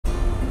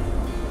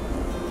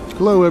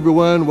Hello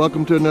everyone,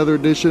 welcome to another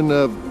edition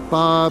of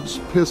Bob's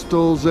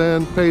Pistols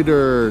and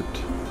Paydirt.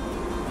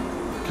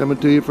 Coming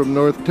to you from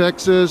North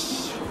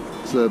Texas.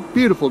 It's a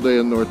beautiful day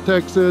in North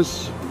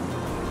Texas.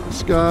 The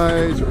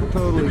skies are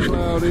totally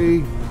cloudy.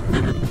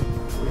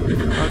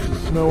 Lots of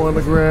snow on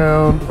the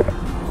ground.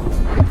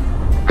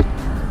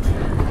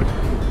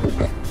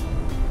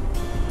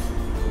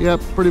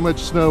 Yep, pretty much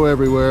snow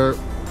everywhere.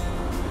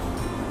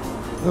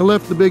 I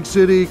left the big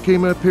city,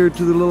 came up here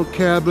to the little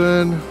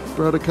cabin,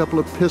 brought a couple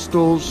of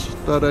pistols,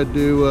 thought I'd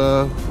do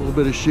a little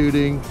bit of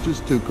shooting,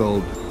 just too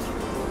cold.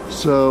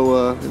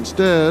 So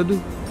instead,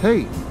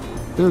 hey,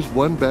 there's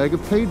one bag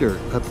of pay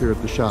dirt up here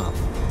at the shop.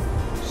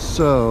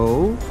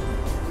 So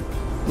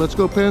let's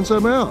go pan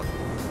some out.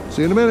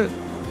 See you in a minute.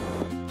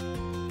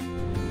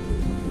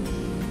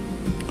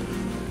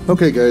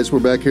 Okay guys, we're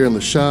back here in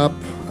the shop.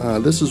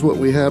 This is what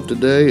we have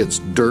today. It's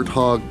Dirt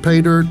Hogg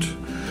Pardirt,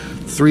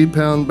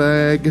 3-pound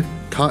bag,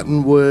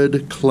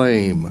 cottonwood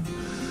claim.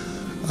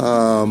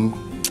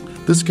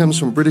 This comes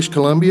from British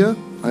Columbia.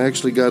 I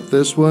actually got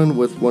this one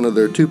with one of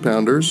their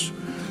 2-pounders.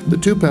 The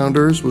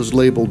 2-pounders was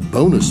labeled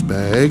bonus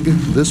bag.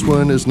 This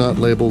one is not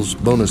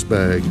labeled bonus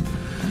bag.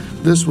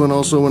 This one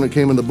also, when it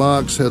came in the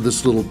box, had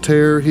this little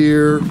tear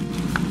here.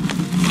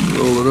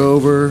 Roll it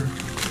over.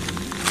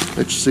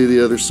 Let you see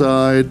the other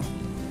side.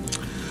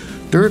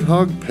 Dirt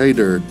Hogg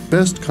Pardirt,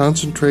 best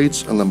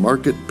concentrates on the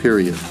market,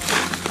 period.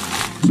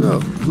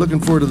 So, looking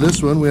forward to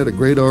this one. We had a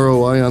great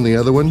ROI on the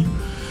other one.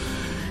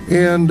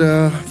 And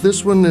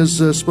this one is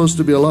supposed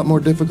to be a lot more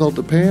difficult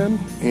to pan.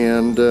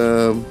 And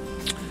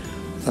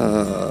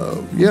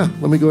yeah,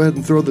 let me go ahead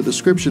and throw the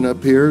description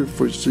up here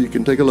so you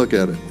can take a look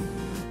at it.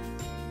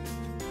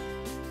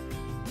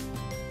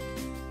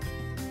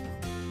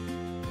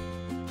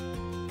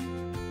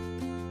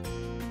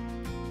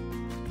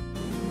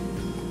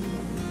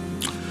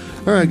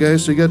 Alright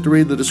guys, so you got to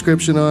read the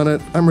description on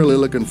it. I'm really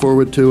looking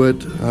forward to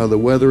it. The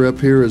weather up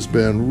here has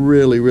been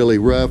really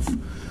rough.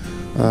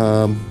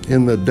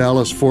 In the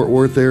Dallas-Fort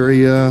Worth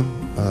area,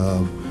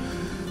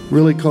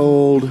 really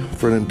cold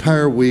for an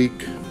entire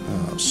week.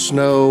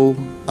 Snow,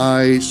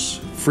 ice,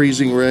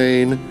 freezing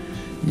rain,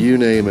 you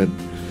name it.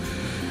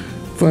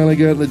 Finally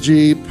got in the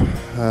Jeep,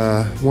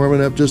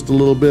 warming up just a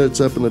little bit.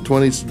 It's up in the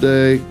 20s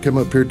today. Come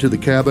up here to the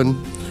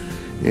cabin.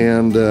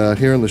 And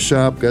here in the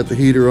shop, got the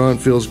heater on,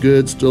 feels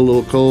good, still a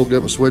little cold,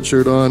 got my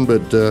sweatshirt on,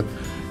 but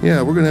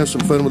yeah, we're gonna have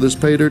some fun with this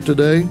pay dirt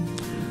today.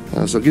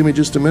 So give me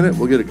just a minute,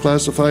 we'll get it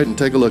classified and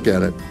take a look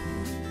at it.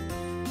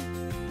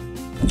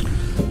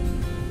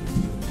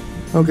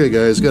 Okay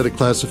guys, got it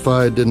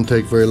classified, didn't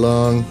take very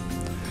long.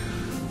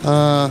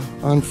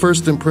 On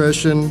first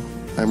impression,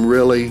 I'm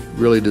really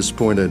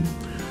disappointed.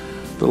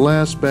 The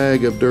last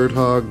bag of Dirt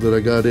Hogg that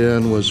I got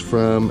in was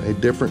from a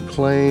different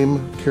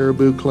claim,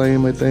 Caribou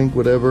claim I think,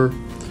 whatever.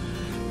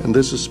 And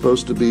this is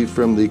supposed to be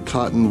from the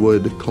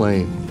Cottonwood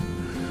claim.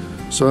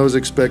 So I was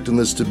expecting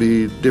this to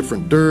be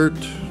different dirt,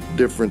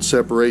 different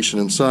separation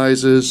and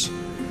sizes,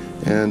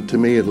 and to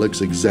me it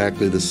looks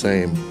exactly the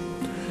same.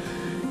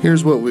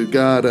 Here's what we've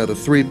got out of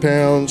 3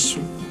 pounds.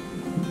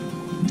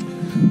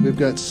 We've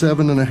got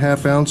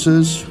 7.5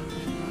 ounces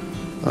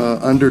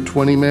under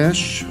 20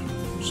 mesh,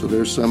 so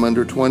there's some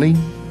under 20.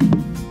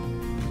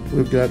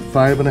 We've got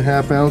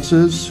 5.5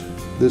 ounces.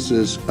 This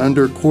is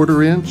under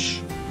 1/4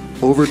 inch,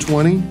 over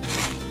 20.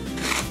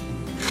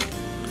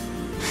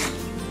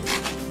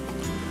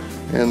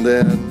 And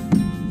then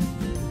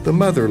the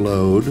mother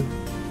load,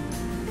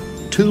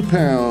 2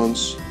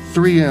 pounds,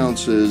 3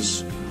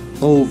 ounces,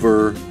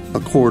 over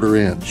 1/4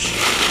 inch.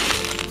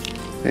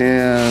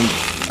 And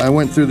I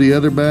went through the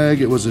other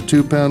bag. It was a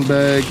 2-pound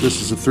bag.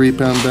 This is a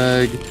 3-pound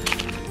bag.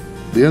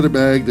 The other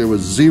bag, there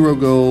was 0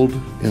 gold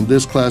in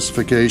this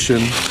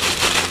classification.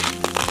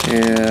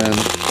 And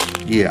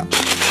yeah,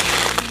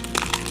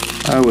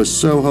 I was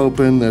so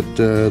hoping that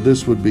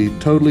this would be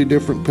totally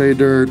different pay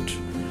dirt,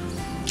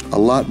 a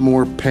lot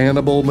more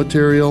pannable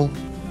material.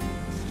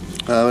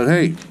 But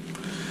hey,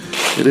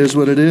 it is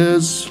what it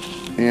is,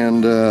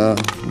 and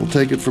we'll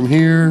take it from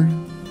here,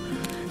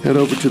 head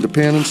over to the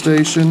panning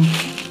station,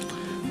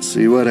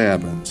 see what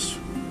happens.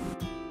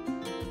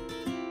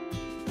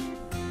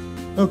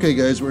 Okay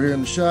guys, we're here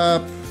in the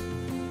shop.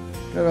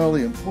 Got all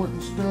the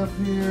important stuff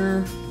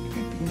here.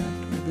 Come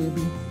here,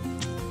 baby.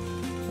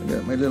 I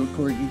got my little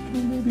corgi.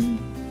 Come here, baby.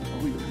 Oh,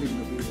 we don't need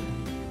no baby.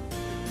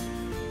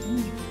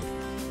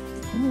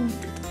 Come on.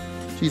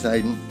 She's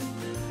hiding.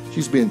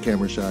 She's being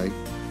camera shy.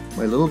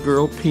 My little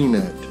girl,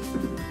 Peanut.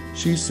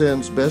 She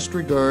sends best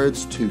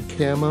regards to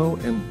Camo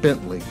and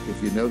Bentley.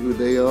 If you know who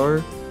they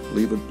are,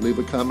 leave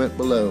a comment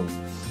below.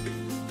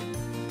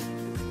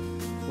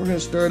 We're going to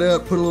start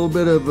out, put a little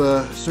bit of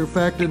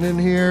surfactant in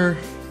here.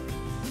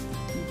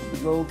 Keeps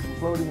the gold from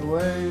floating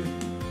away.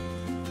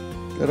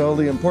 Got all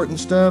the important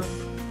stuff.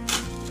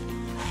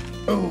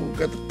 Oh,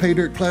 got the pay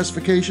dirt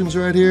classifications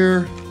right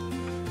here.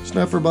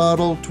 Snuffer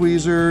bottle,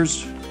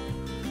 tweezers.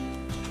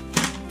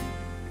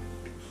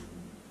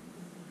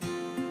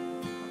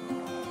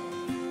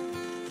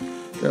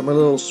 Got my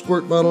little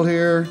squirt bottle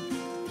here.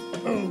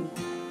 Oh.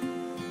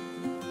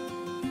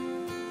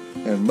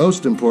 and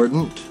most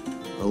important,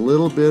 a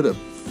little bit of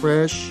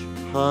fresh,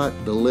 hot,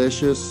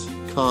 delicious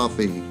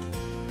coffee.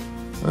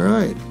 All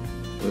right,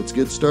 let's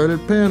get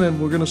started panning.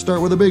 We're going to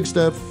start with the big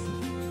stuff.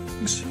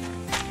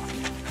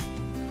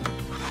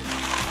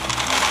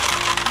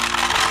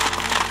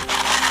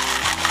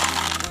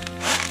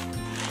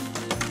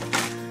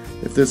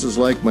 If this is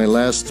like my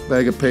last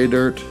bag of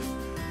Paydirt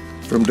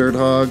from Dirt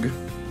Hogg,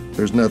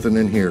 there's nothing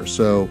in here.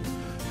 So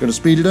I'm going to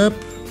speed it up,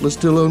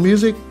 listen to a little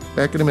music,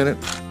 back in a minute.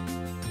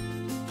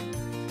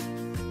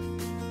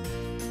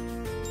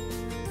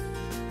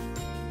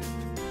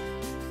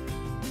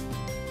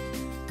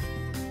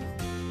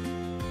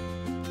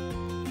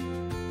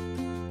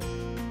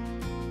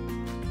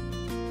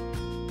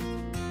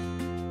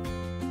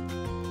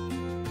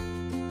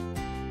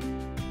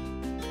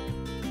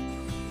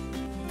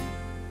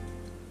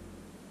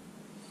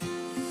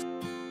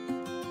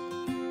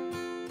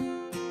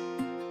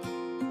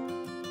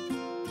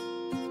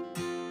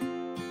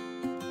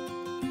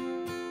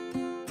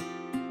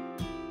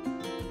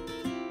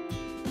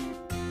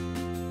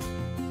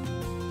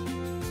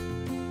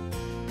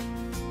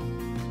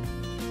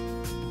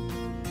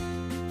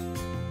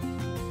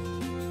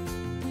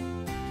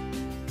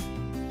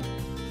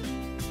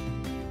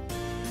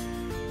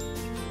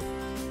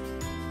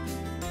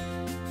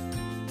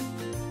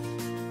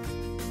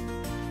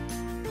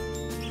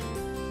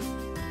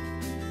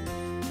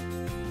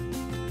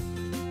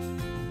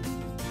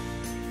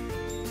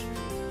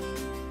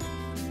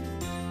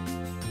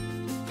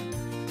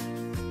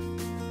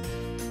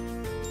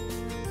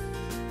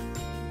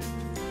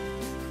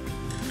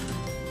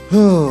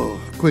 Oh,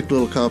 quick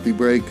little coffee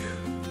break,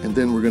 and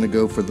then we're going to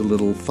go for the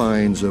little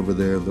fines over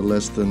there, the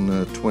less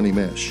than 20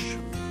 mesh.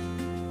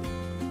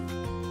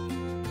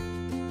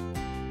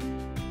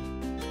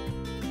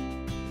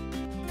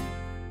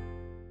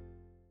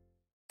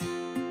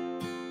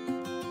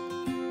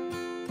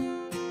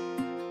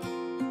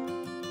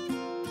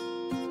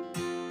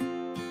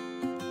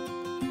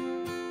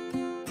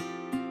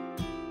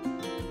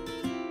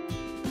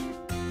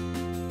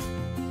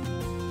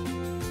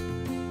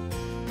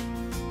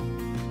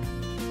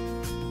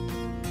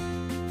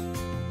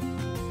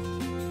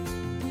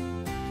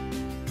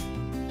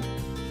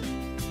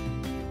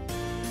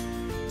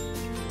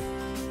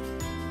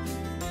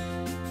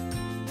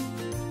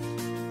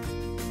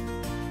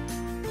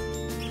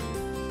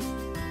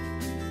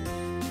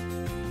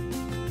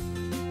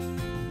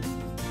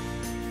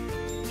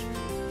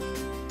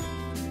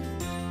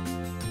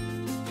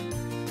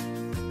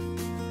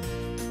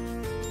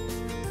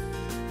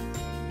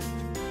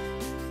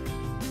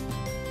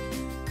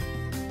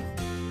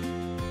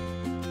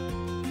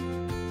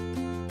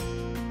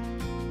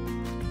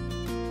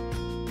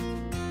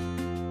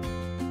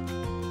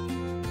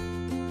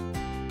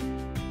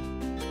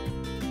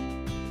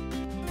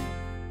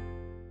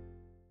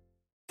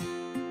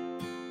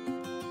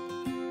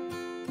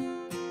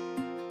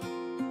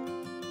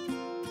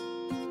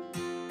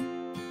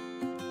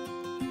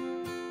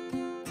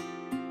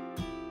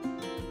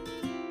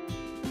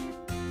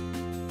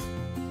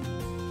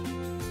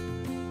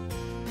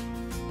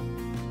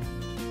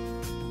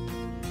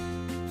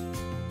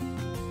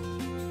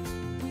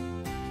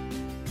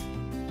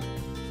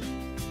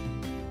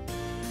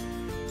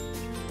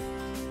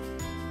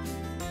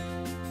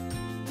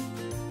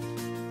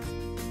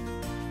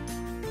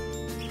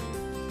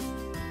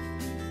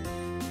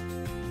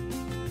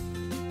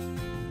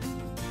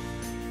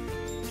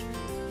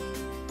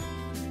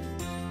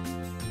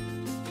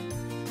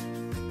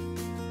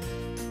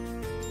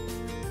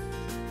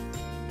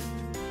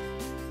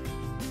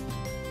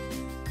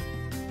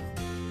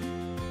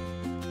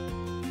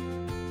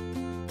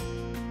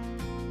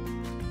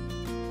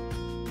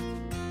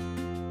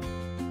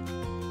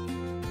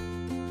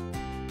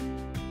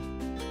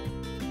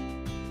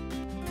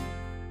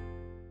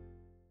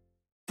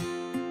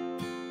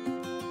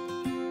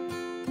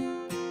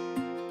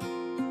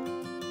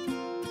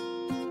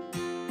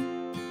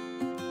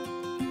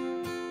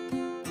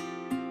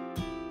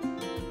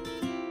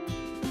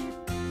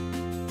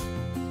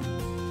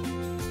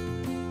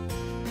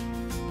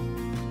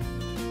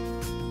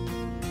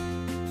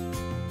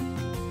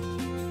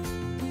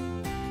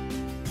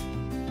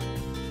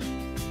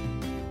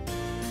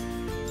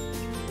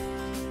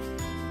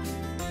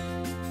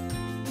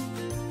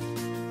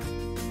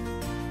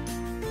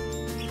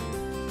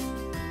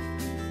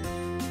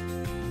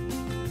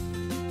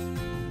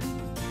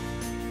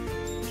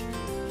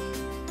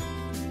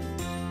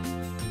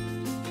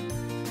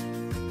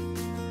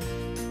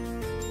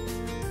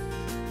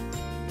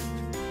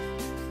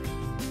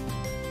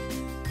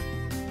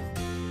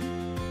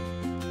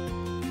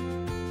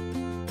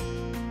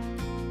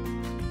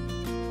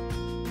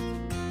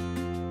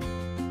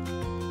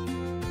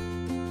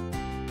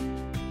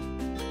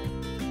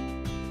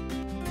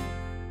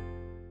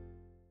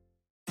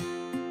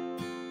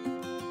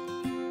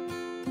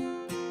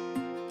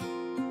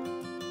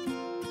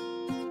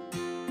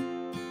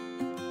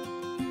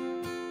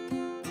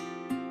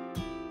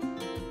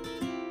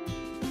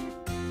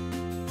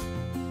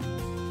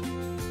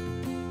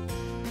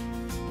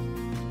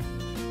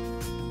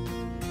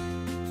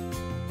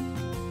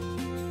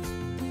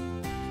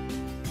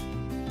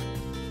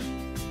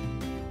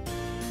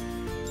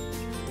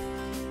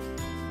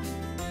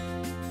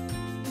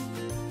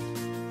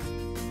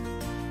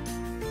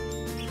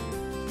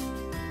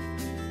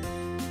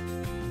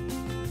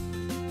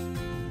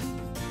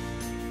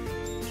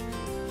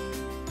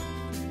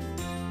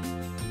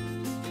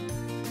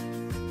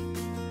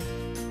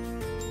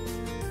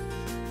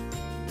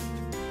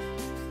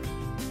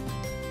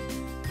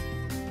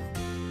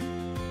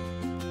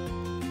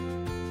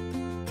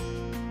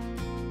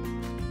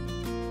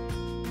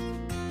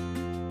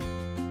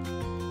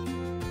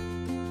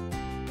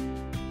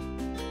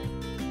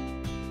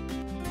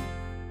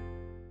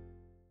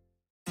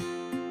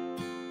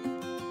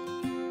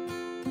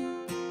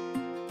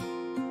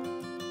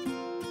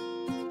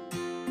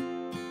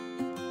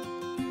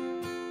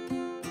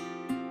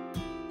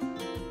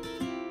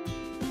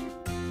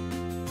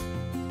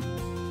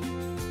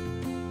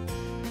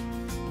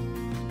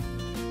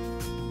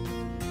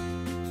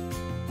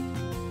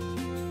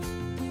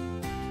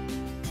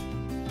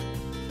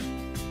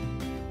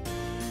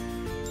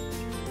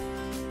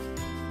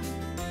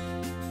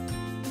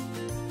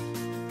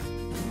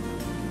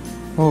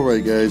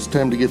 Alright guys,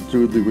 time to get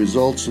through the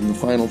results and the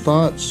final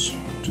thoughts.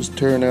 Just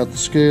tearing out the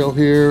scale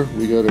here.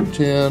 We got our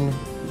 10.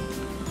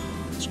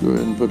 Let's go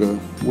ahead and put a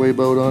weigh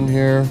boat on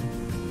here.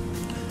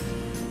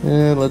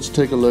 And let's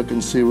take a look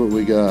and see what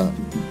we got.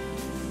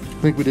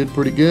 I think we did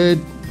pretty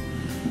good.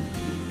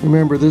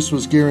 Remember, this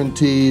was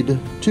guaranteed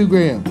 2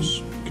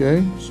 grams.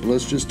 Okay, so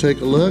let's just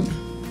take a look.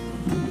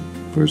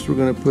 First we're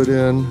going to put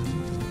in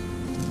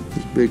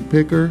this big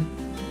picker.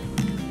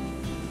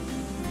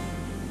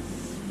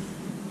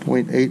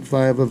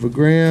 0.85 of a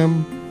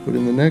gram. Put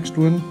in the next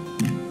one.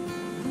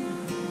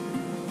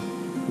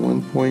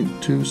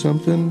 1.2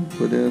 something.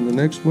 Put in the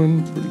next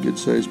one. Pretty good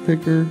sized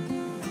picker.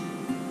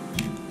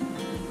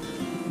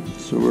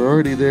 So we're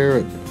already there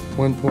at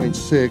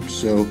 1.6.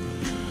 So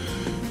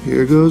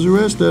here goes the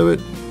rest of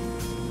it.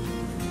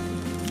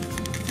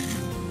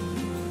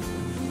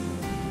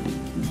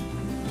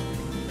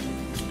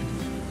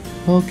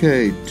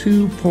 Okay,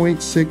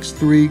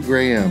 2.63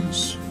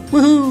 grams.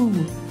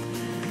 Woohoo!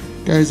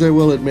 Guys, I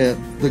will admit,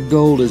 the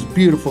gold is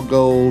beautiful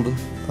gold.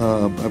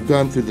 I've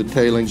gone through the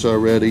tailings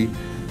already.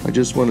 I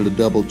just wanted to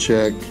double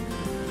check.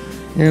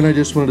 And I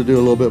just wanted to do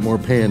a little bit more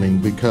panning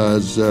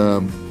because,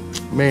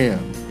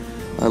 man,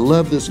 I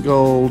love this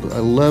gold. I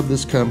love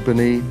this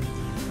company.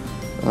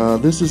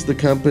 This is the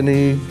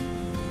company,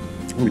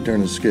 let me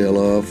turn the scale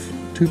off,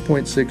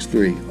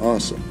 2.63,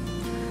 awesome.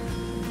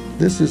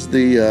 This is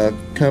the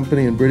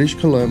company in British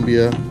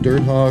Columbia,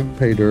 Hogg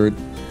Pardirt.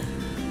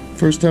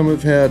 First time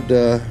I've had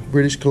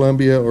British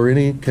Columbia or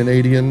any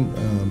Canadian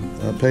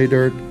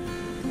Paydirt.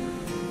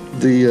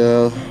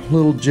 The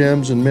little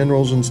gems and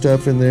minerals and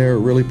stuff in there are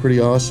really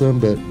pretty awesome,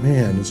 but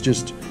man,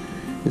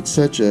 it's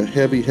such a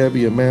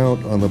heavy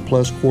amount on the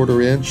plus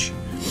 1/4 inch,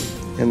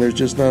 and there's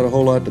just not a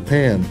whole lot to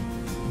pan.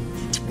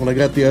 When I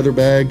got the other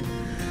bag,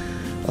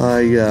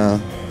 I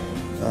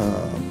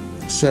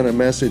sent a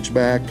message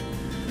back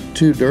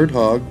to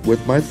Hogg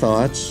with my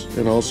thoughts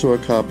and also a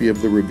copy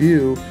of the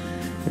review,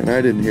 and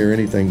I didn't hear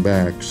anything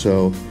back.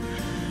 So,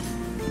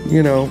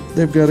 you know,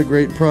 they've got a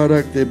great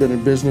product. They've been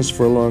in business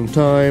for a long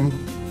time.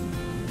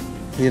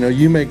 You know,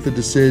 you make the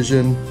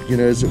decision. You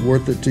know, is it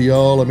worth it to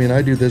y'all? I mean,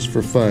 I do this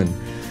for fun.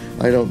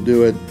 I don't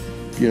do it,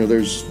 you know,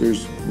 there's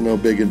no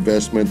big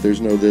investment.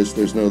 There's no this,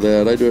 there's no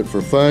that. I do it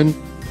for fun.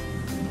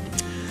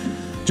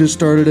 Just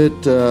started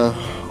it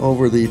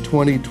over the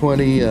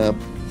 2020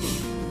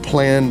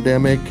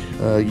 pandemic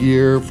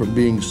year from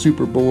being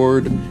super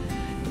bored,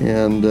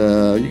 and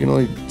you can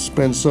only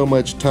spend so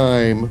much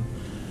time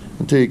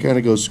until you kind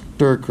of go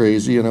stir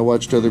crazy. And I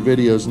watched other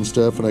videos and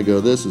stuff, and I go,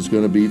 this is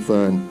going to be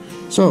fun.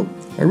 So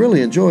I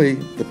really enjoy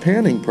the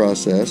panning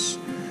process,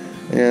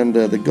 and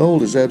the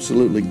gold is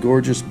absolutely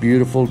gorgeous,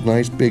 beautiful,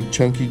 nice big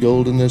chunky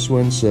gold in this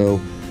one. So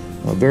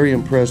very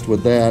impressed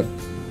with that.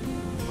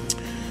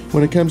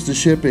 When it comes to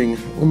shipping,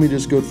 let me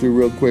just go through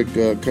real quick,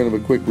 kind of a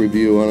quick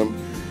review on them.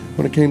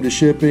 When it came to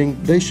shipping,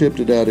 they shipped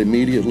it out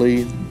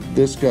immediately.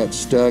 This got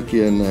stuck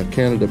in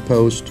Canada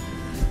Post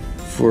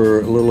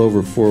for a little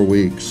over 4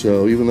 weeks.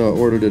 So even though I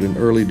ordered it in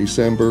early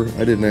December,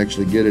 I didn't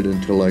actually get it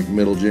until like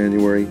middle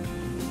January.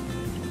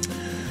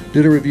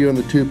 Did a review on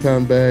the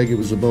 2-pound bag. It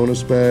was a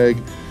bonus bag.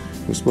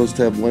 It was supposed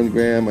to have 1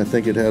 gram. I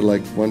think it had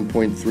like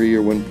 1.3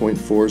 or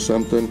 1.4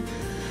 something.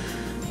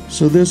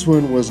 So this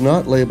one was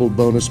not labeled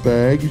bonus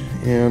bag,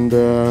 and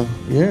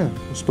yeah,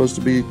 it was supposed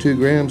to be 2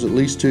 grams, at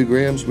least 2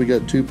 grams. We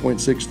got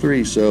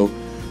 2.63, so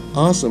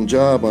awesome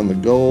job on the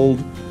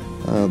gold.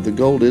 The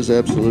gold is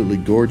absolutely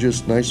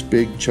gorgeous, nice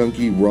big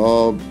chunky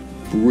raw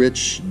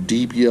rich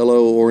deep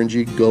yellow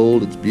orangey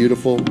gold. It's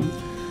beautiful.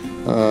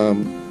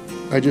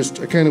 I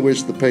kind of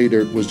wish the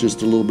Paydirt was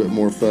just a little bit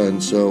more fun.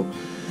 So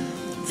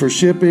for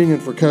shipping and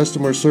for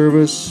customer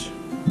service,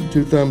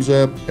 2 thumbs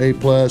up, A+.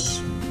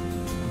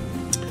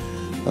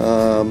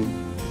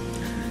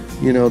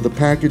 You know, the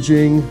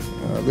packaging,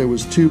 there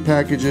was 2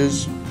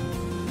 packages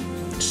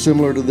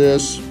similar to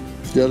this.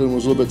 The other one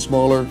was a little bit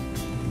smaller.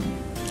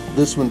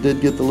 This one did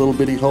get the little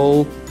bitty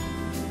hole,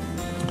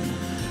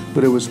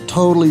 but it was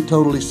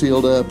totally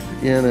sealed up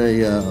in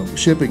a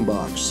shipping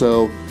box,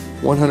 so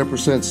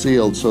 100%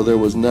 sealed, so there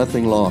was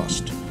nothing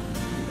lost.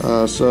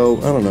 So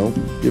I don't know,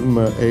 give them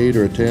an 8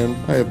 or a 10.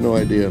 I have no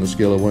idea on a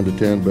scale of 1 to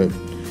 10, but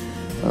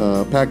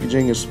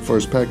packaging, as far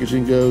as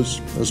packaging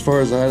goes. As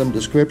far as item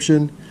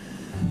description,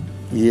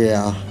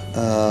 yeah,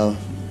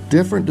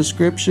 different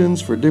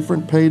descriptions for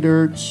different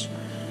Paydirts.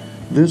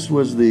 This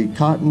was the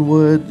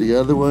cottonwood. The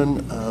other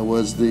one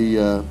was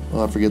the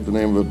I forget the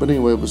name of it, but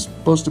anyway, it was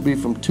supposed to be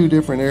from 2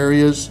 different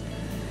areas,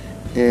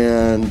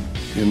 and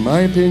in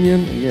my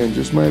opinion, again,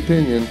 just my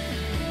opinion,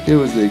 it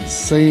was the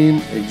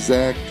same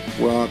exact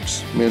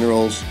rocks,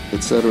 minerals,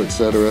 etc.,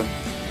 etc.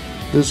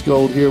 This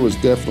gold here was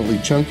definitely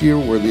chunkier,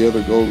 where the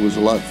other gold was a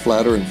lot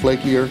flatter and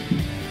flakier.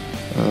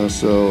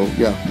 So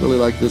yeah, really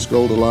like this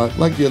gold a lot.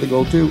 Like the other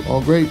gold too,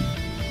 all great.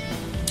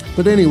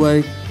 But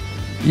anyway,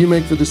 you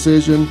make the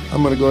decision.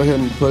 I'm going to go ahead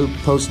and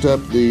post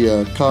up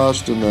the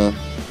cost and the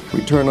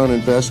return on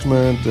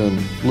investment and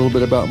a little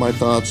bit about my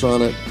thoughts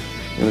on it.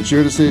 And it's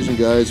your decision,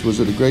 guys. Was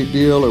it a great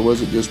deal or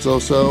was it just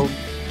so-so?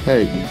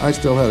 Hey, I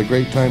still had a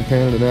great time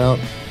panning it out.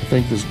 I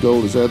think this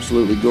gold is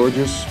absolutely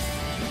gorgeous.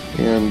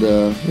 And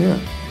yeah.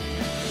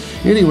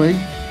 Anyway,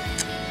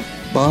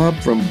 Bob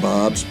from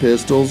Bob's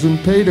Pistols and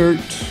Paydirt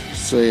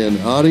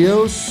saying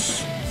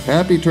adios,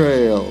 happy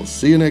trails.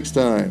 See you next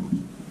time.